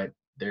see what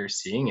they're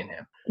seeing in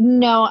him.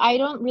 No, I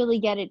don't really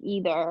get it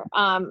either.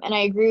 And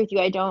I agree with you.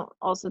 I don't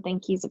also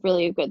think he's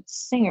really a good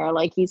singer.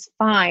 Like, he's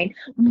fine.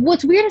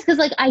 What's weird is because,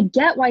 like, I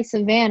get why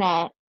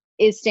Savannah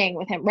is staying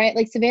with him, right?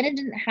 Like, Savannah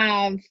didn't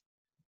have.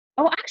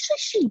 Oh, actually,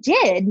 she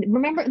did.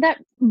 Remember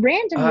that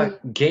randomly.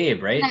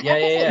 Gabe, right? That Yeah,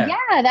 episode,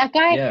 yeah. That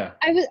guy. Yeah.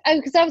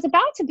 Because I was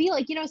about to be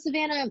like,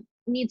 Savannah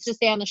needs to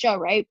stay on the show,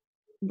 right?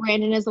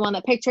 Brandon is the one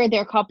that picked her.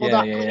 They're coupled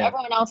up. Like,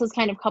 everyone else is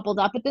kind of coupled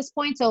up at this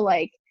point. So,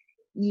 like,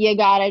 you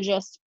gotta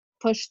just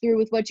push through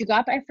with what you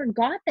got. But I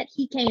forgot that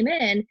he came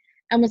in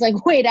and was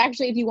like, wait,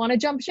 actually, if you want to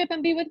jump ship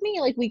and be with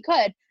me, like, we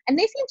could. And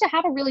they seem to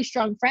have a really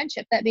strong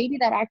friendship that maybe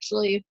that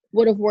actually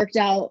would have worked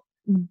out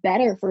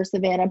better for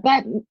Savannah.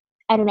 But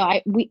I don't know.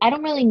 I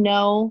don't really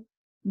know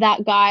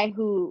that guy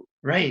who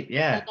said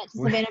that to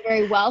Savannah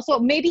very well. So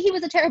maybe he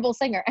was a terrible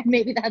singer, and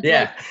maybe that's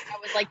why I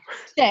was like,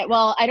 shit,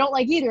 well, I don't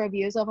like either of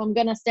you. So if I'm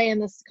gonna stay in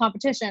this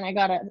competition, I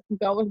gotta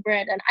go with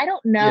Brandon. I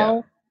don't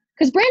know.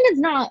 Because Brandon's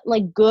not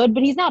like good,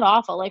 but he's not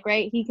awful. Like,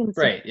 right? He can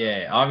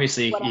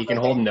obviously he can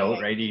hold a note,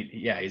 right?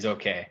 He's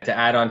okay. To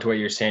add on to what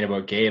you're saying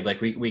about Gabe,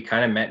 like we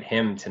kind of met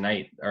him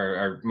tonight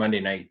or Monday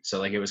night, so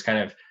like it was kind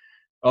of,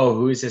 oh,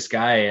 who is this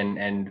guy,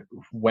 and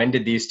when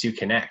did these two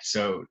connect?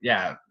 So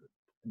yeah,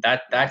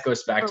 that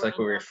goes back to like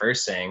what we were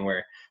first saying,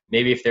 where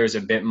maybe if there was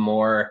a bit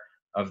more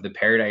of the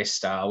Paradise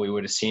style, we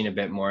would have seen a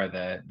bit more of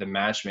the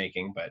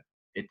matchmaking, but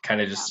it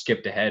kind of just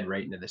skipped ahead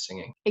right into the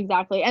singing.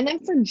 Exactly. And then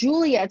for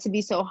Julia to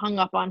be so hung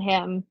up on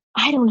him,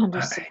 I don't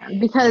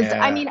understand. Because,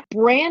 I mean,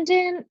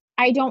 Brandon,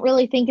 I don't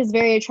really think is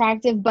very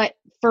attractive. But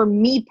for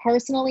me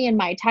personally and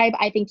my type,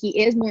 I think he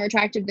is more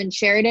attractive than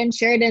Sheridan.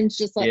 Sheridan's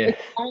just like with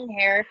long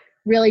hair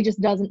really just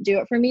doesn't do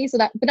it for me.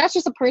 But that's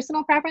just a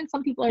personal preference.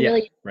 Some people are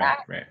really into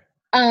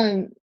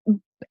that.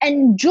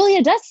 And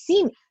Julia does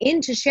seem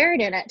into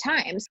Sheridan at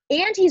times.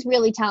 And he's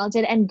really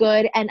talented and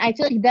good. And I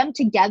feel like them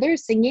together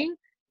singing,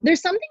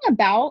 there's something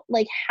about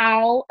like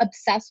how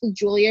obsessed with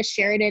Julia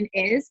Sheridan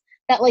is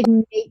that like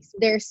makes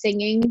their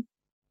singing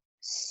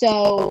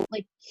so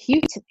like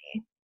cute to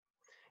me.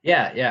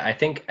 Yeah. I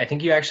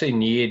think you actually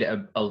need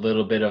a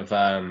little bit of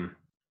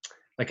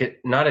like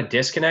not a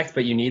disconnect,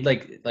 but you need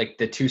like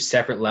the two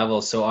separate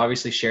levels. So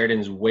obviously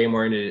Sheridan's way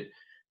more into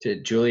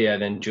Julia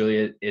than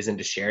Julia is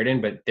into Sheridan,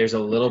 but there's a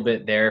little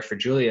bit there for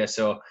Julia.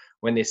 So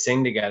when they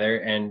sing together,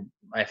 and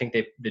I think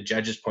the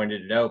judges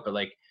pointed it out, but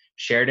like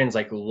Sheridan's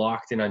like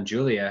locked in on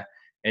Julia,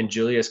 and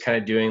Julia's kind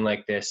of doing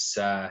like this,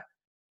 I'm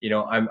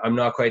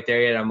not quite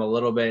there yet. I'm a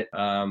little bit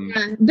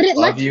but it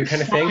love you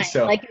kind of thing.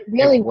 So like it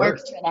really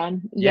works for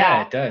them.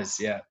 Yeah, it does.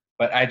 Yeah.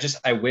 But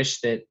I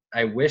wish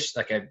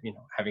like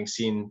having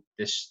seen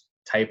this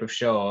type of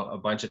show a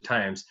bunch of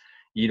times,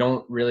 you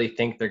don't really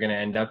think they're going to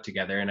end up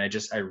together. And I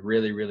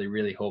really, really,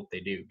 really hope they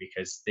do,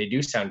 because they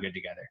do sound good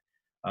together.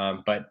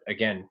 But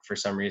again, for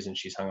some reason,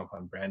 she's hung up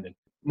on Brandon.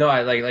 No,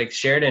 I like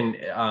Sheridan.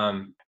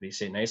 They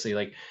say it nicely,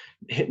 like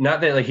not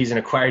that like he's an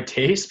acquired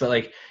taste, but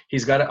like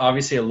he's got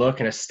obviously a look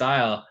and a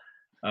style.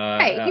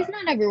 Right. He's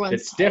not everyone's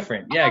It's type.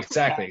 different. Yeah,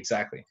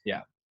 exactly.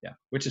 Yeah,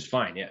 which is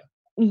fine. Yeah.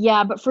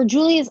 Yeah, but for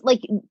Julia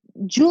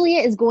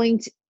is going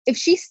to, if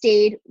she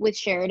stayed with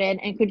Sheridan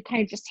and could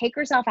kind of just take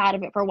herself out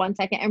of it for 1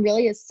 second and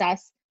really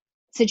assess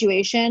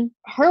situation,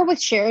 her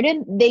with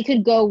Sheridan, they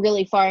could go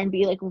really far and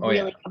be like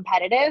really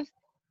competitive.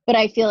 But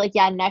I feel like,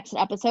 next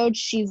episode,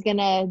 she's going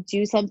to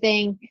do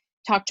something,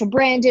 talk to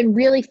Brandon,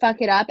 really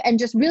fuck it up, and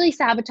just really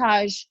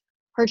sabotage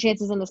her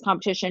chances in this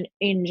competition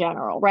in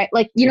general, right?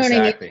 Like, you know what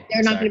I mean?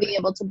 They're not going to be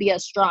able to be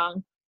as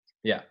strong.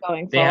 Yeah.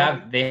 Going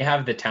forward. They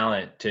have the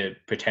talent to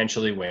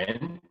potentially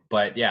win.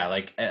 But yeah,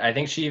 like I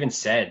think she even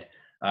said,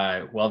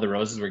 while the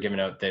roses were given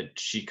out, that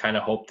she kind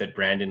of hoped that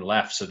Brandon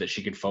left so that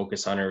she could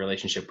focus on her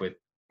relationship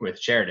with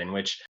Sheridan,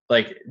 which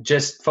like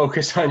just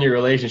focus on your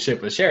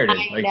relationship with Sheridan.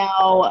 I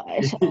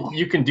know.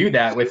 You can do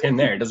that with him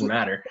there. It doesn't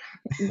matter.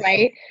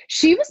 Right?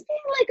 She was being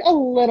like a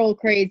little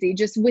crazy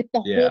just with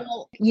the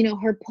whole,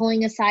 her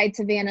pulling aside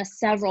Savannah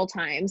several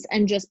times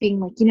and just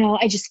being like,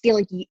 I just feel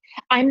like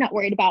I'm not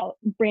worried about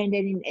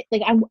Brandon.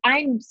 Like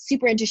I'm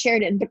super into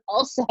Sheridan, but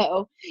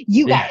also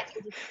you guys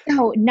are just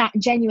so not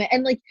genuine.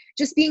 And like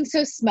just being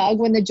so smug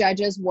when the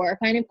judges were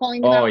kind of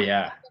calling them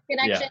out.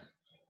 Connection.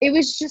 It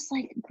was just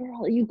like,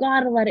 girl, you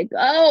gotta let it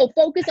go.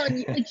 Focus on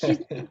you. Like she's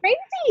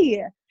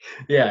crazy.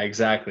 Yeah,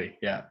 exactly.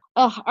 Yeah.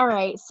 All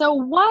right. So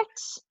what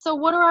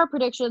are our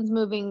predictions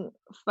moving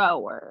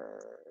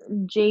forward?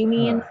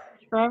 Jamie and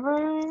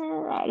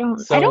Trevor? I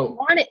don't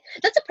want it.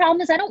 That's the problem,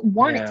 is I don't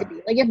want it to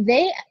be. Like if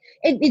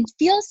it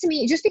feels to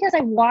me, just because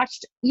I've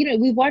watched,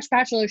 we've watched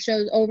Bachelor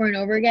shows over and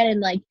over again,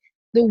 and like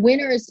the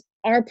winners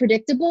are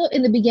predictable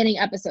in the beginning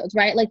episodes,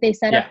 right? Like they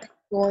set up the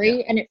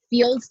story and it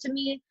feels to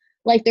me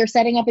like they're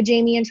setting up a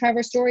Jamie and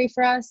Trevor story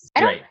for us. I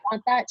don't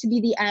want that to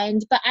be the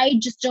end, but I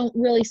just don't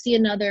really see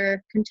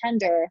another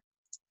contender.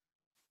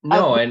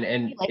 No,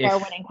 and like our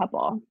winning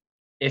couple.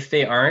 If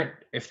they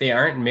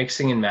aren't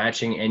mixing and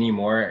matching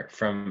anymore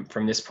from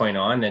this point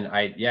on, then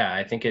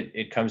I think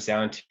it comes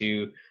down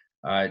to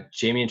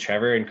Jamie and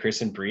Trevor and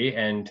Chris and Bree.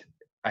 And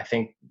I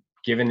think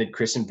given that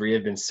Chris and Bree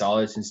have been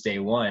solid since day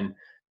one,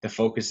 the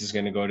focus is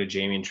going to go to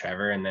Jamie and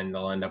Trevor, and then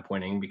they'll end up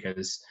winning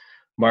because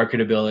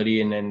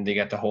marketability, and then they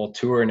got the whole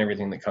tour and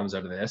everything that comes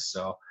out of this.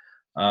 So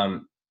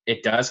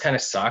it does kind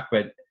of suck,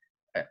 but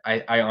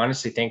I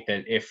honestly think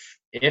that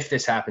if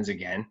this happens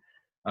again,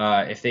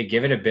 if they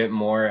give it a bit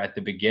more at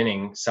the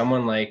beginning,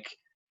 someone like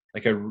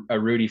a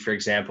Rudy, for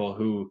example,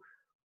 who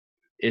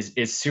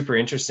is super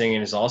interesting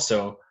and is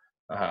also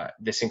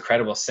this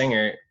incredible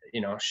singer,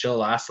 she'll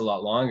last a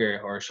lot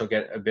longer, or she'll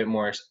get a bit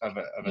more of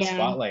a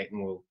spotlight,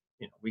 and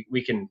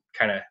we can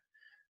kind of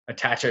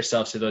attach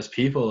ourselves to those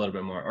people a little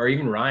bit more. Or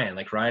even Ryan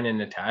and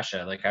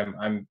Natasha. Like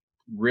I'm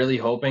really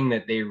hoping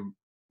that they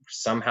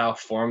somehow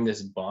form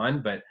this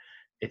bond, but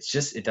it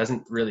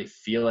doesn't really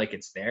feel like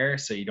it's there.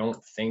 So you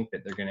don't think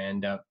that they're going to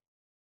end up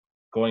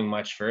going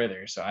much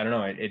further. So I don't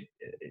know.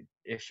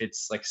 If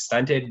it's like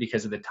stunted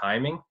because of the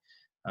timing,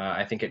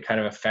 I think it kind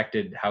of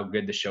affected how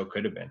good the show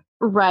could have been.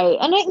 Right.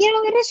 And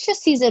it is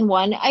just season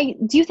one.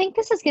 Do you think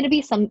this is going to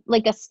be some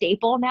like a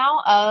staple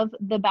now of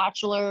the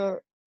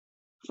Bachelor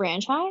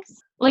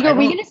franchise? Like, are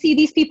we going to see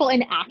these people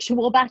in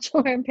actual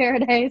Bachelor in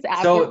Paradise?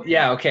 So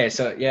yeah, okay.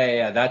 So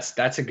yeah.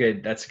 That's a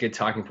good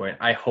talking point.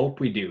 I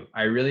hope we do.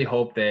 I really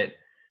hope that.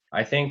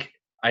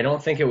 I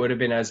don't think it would have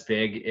been as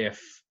big if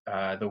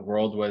the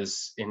world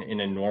was in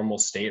a normal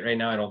state right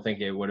now. I don't think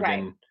it would have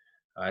been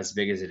as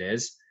big as it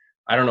is.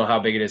 I don't know how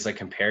big it is like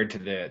compared to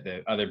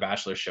the other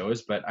Bachelor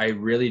shows, but I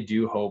really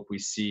do hope we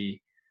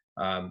see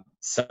some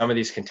of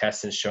these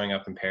contestants showing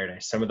up in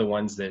Paradise. Some of the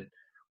ones that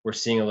we're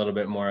seeing a little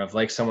bit more of,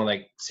 like someone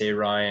like say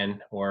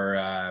Ryan or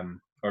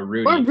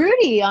Rudy. Or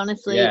Rudy,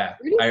 honestly. Yeah,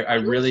 I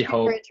really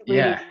hope.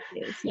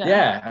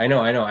 Yeah, I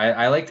know.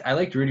 I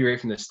liked Rudy right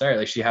from the start.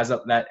 Like she has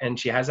that, and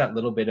she has that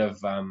little bit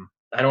of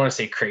I don't want to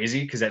say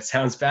crazy because that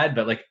sounds bad,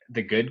 but like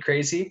the good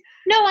crazy.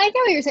 No, I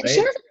know what you're saying. Right? She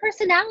has a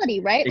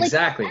personality, right?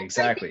 Exactly.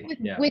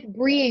 With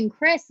Bree and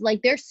Chris,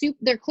 like they're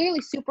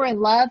clearly super in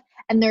love,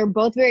 and they're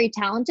both very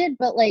talented.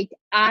 But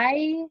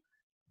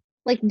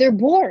they're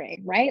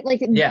boring, right?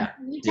 Like you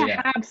need to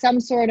have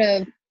some sort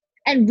of.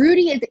 And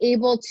Rudy is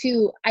able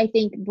to, I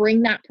think,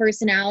 bring that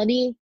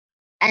personality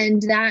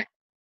and that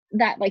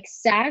like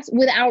sass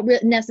without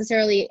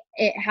necessarily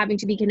it having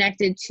to be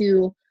connected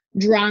to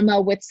drama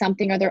with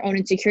something or their own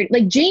insecurity.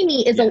 Like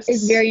Jamie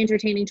is very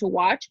entertaining to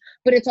watch,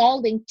 but it's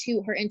all linked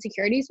to her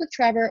insecurities with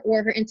Trevor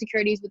or her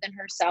insecurities within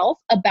herself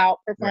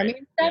about performing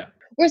and stuff.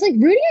 Yeah. Whereas like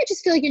Rudy, I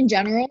just feel like in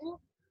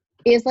general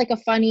is like a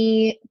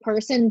funny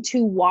person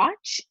to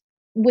watch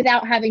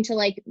without having to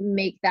like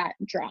make that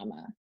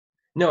drama.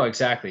 No,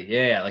 exactly.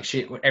 Yeah. Like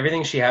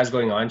everything she has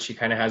going on, she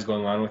kind of has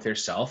going on with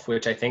herself,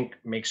 which I think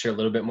makes her a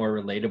little bit more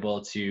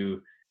relatable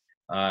to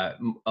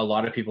a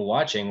lot of people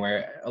watching,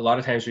 where a lot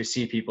of times we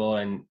see people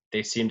and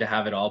they seem to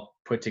have it all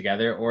put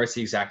together, or it's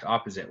the exact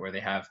opposite where they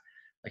have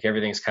like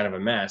everything's kind of a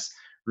mess.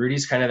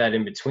 Rudy's kind of that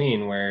in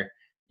between where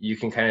you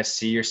can kind of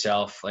see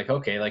yourself like,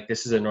 okay, like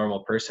this is a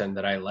normal person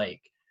that I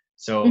like.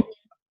 So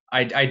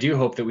I do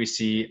hope that we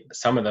see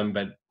some of them,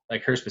 but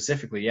like her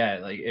specifically, yeah,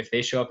 like if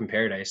they show up in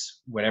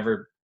Paradise,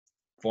 whatever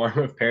form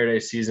of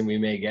Paradise season we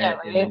may get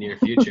in the near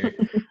future,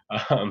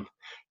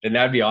 then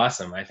that'd be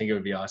awesome. I think it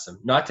would be awesome.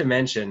 Not to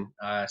mention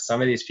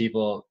some of these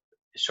people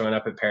showing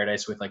up at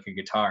Paradise with like a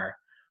guitar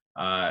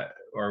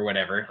or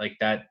whatever, like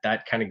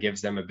that kind of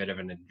gives them a bit of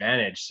an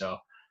advantage. So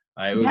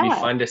it would be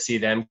fun to see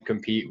them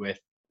compete with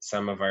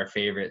some of our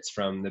favorites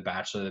from The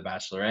Bachelor, The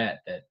Bachelorette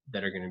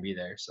that are going to be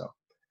there. So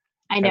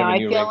I know, I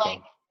feel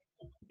like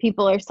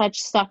people are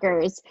such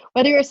suckers.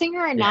 Whether you're a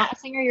singer or not a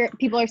singer,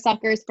 people are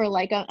suckers for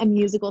like a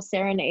musical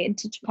serenade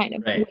to kind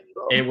of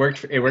It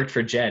worked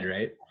for Jed,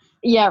 right?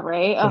 Yeah,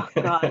 right. Oh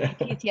God,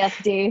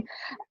 PTSD.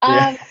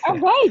 All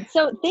right.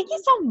 So thank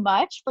you so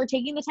much for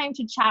taking the time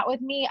to chat with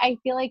me. I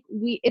feel like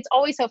it's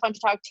always so fun to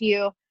talk to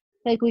you. I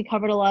feel like we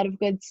covered a lot of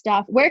good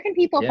stuff. Where can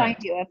people find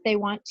you if they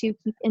want to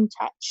keep in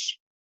touch?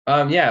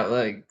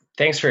 Like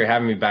thanks for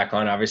having me back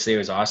on. Obviously it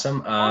was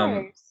awesome.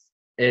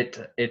 It's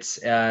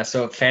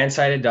so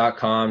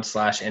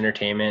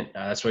fansided.com/entertainment.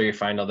 That's where you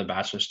find all the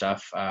Bachelor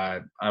stuff.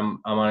 I'm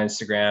on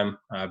Instagram,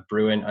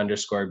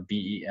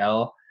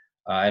 Bruin_BEL,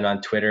 and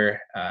on Twitter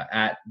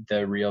at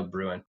The Real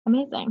Bruin.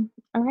 Amazing.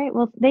 All right.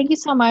 Well, thank you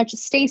so much.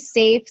 Stay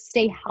safe,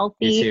 stay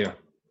healthy, you too.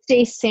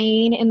 Stay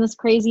sane in this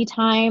crazy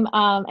time,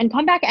 and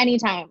come back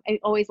anytime. I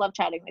always love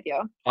chatting with you.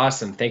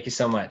 Awesome. Thank you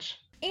so much.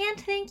 And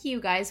thank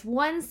you guys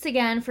once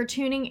again for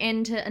tuning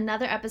in to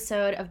another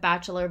episode of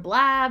Bachelor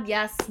Blab.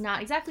 Yes, not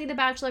exactly The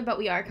Bachelor, but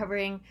we are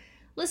covering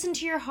Listen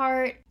to Your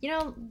Heart.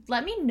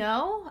 Let me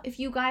know if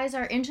you guys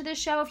are into this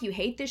show, if you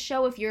hate this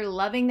show, if you're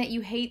loving that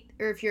you hate,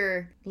 or if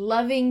you're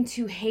loving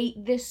to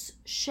hate this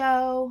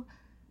show.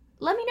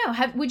 Let me know.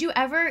 Would you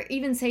ever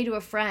even say to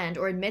a friend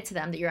or admit to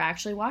them that you're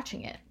actually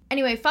watching it?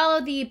 Anyway, follow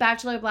the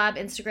Bachelor Blab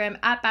Instagram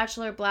at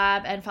Bachelor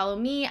Blab and follow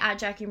me at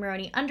Jackie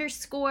Maroney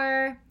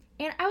 _.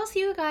 And I will see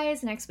you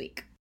guys next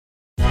week.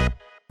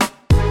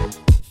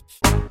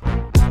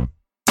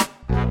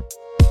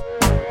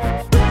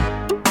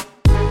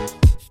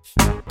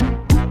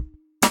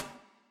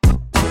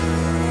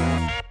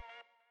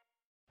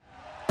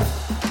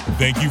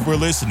 Thank you for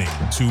listening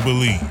to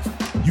Believe.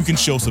 You can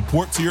show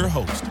support to your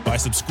host by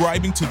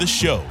subscribing to the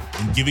show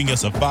and giving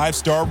us a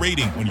 5-star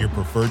rating on your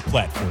preferred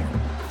platform.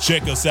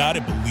 Check us out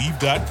at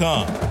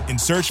Believe.com and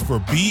search for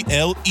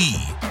BLEAV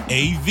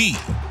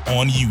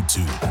on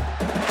YouTube.